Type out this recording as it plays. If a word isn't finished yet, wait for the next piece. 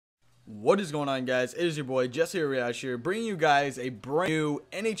What is going on, guys? It is your boy Jesse Ariash here, bringing you guys a brand new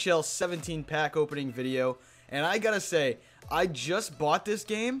NHL 17 pack opening video. And I gotta say, I just bought this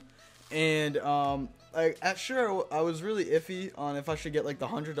game, and at sure I was really iffy on if I should get like the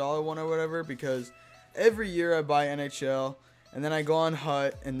 $100 one or whatever, because every year I buy NHL and then I go on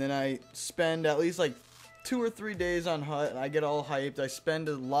Hut and then I spend at least like 2 or 3 days on Hut and I get all hyped. I spend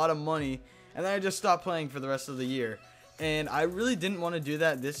a lot of money and then I just stop playing for the rest of the year. And I really didn't want to do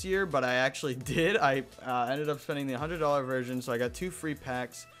that this year, but I actually did. I ended up spending the $100 version, so I got 2 free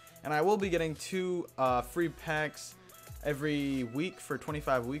packs. And I will be getting 2 free packs every week for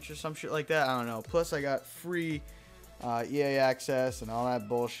 25 weeks or some shit like that. I don't know. Plus, I got free EA access and all that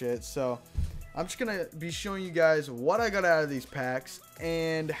bullshit. So, I'm just going to be showing you guys what I got out of these packs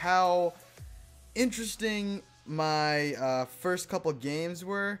and how interesting my first couple games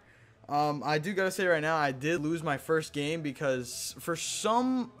were. I do gotta say right now, I did lose my first game because for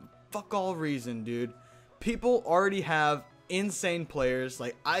some fuck all reason, dude, people already have insane players.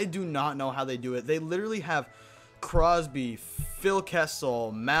 Like, I do not know how they do it. They literally have Crosby, Phil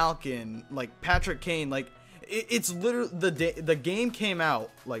Kessel, Malkin, like Patrick Kane. Like, it's literally the game came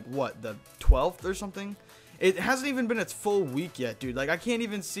out like what, the 12th or something. It hasn't even been its full week yet, dude. Like, I can't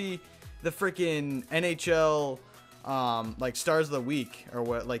even see the freaking NHL like stars of the week or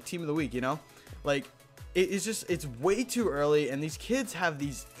what, like team of the week, you know. Like, it's way too early, and these kids have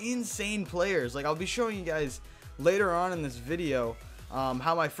these insane players. Like, I'll be showing you guys later on in this video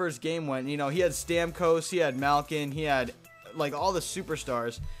how my first game went. You know, he had Stamkos, he had Malkin, he had like all the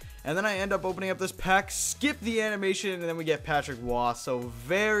superstars, and then I end up opening up this pack, skip the animation, and then we get Patrick Waugh. So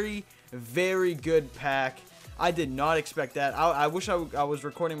very good pack. I did not expect that. I wish I was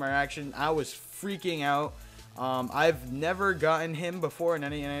recording my reaction. I was freaking out. I've never gotten him before in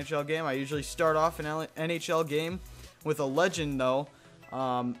any NHL game. I usually start off an NHL game with a legend, though.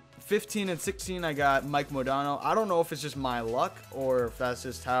 15 and 16, I got Mike Modano. I don't know if it's just my luck or if that's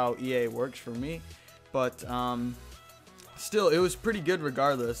just how EA works for me, but still, it was pretty good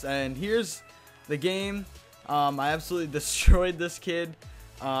regardless. And here's the game. I absolutely destroyed this kid.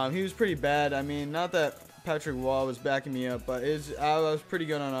 He was pretty bad. I mean, not that Patrick Waugh was backing me up, but I was pretty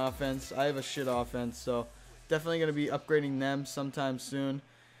good on offense. I have a shit offense, so definitely going to be upgrading them sometime soon.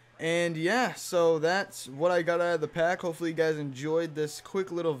 And yeah, so that's what I got out of the pack. Hopefully you guys enjoyed this quick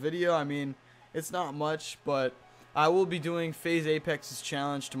little video. I mean, it's not much, but I will be doing FaZe Apex's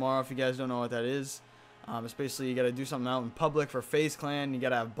challenge tomorrow if you guys don't know what that is. It's basically you got to do something out in public for FaZe Clan. You got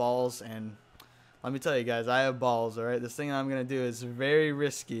to have balls, and let me tell you guys, I have balls, alright? This thing I'm going to do is very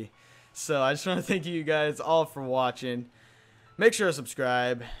risky. So I just want to thank you guys all for watching. Make sure to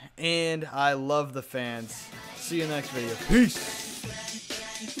subscribe, and I love the fans. See you in the next video. Peace!